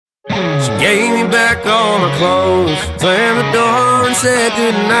She gave me back all my clothes, slammed the door and said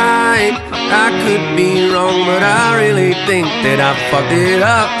goodnight. I could be wrong, but I really think that I fucked it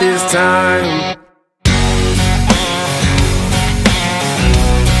up this time.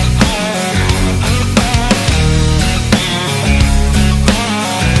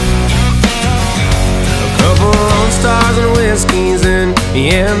 A couple Lone Stars and whiskeys and me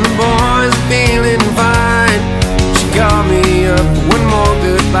and the boys are feeling fine. She called me up for one more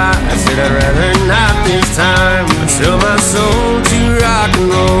goodbye. I said I'd rather not this time. I sell my soul to rock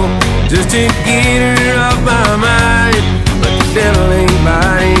and roll just to get her off my mind. But the devil ain't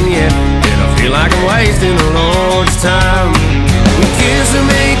biting yet, and I feel like I'm wasting the Lord's time. We kiss and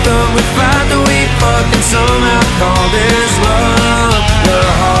make up, we fight, then we fuck, and somehow call this love. The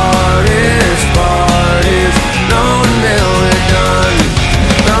hardest part is knowing that we're done.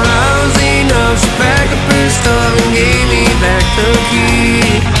 Thought I was enough, she packed up her stuff and gave me back the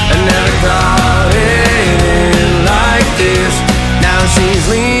key. I never thought it ended like this. Now she's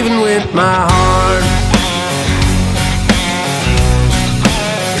leaving with my heart.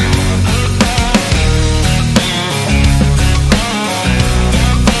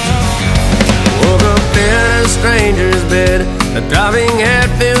 Woke up in a stranger's bed, a throbbing head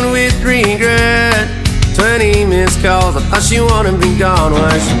filled with regret. 20 missed calls, I thought she wanted me gone.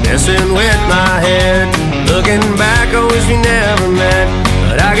 Why she messing with my head? Looking back, I wish we never met,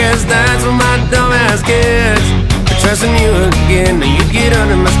 but I guess that's what my dumb ass gets. Trusting you again, now you get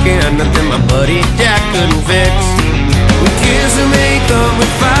under my skin. Nothing my buddy Jack couldn't fix. We kiss and make up, we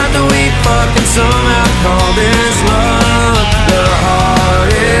fight, then we fuck, and somehow call this love. The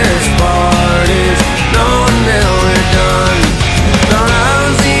hardest part is knowing that we're done. Thought I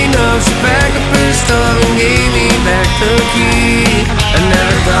was enough, she packed up her stuff and gave me back the key. I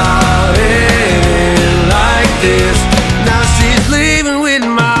never thought it ended like this. Now she's leaving with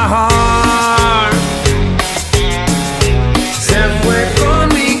my heart. Se fue con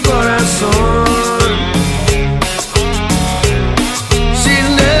mi corazón. She's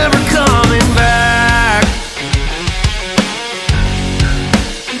never coming back.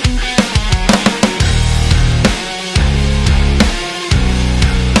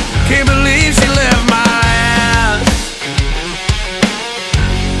 Can't believe she left my ass.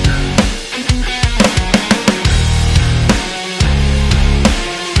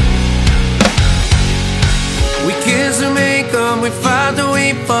 We kiss and make up, we fight, then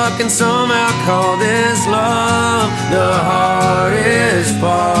we fuck, and somehow call this love. The hardest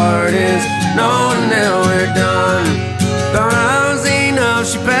part is knowing that we're done. Thought I was enough,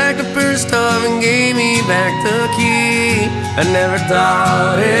 she packed up her stuff and gave me back the key. I never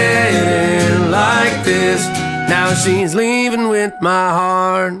thought it ended like this. Now she's leaving with my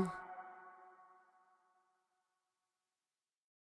heart.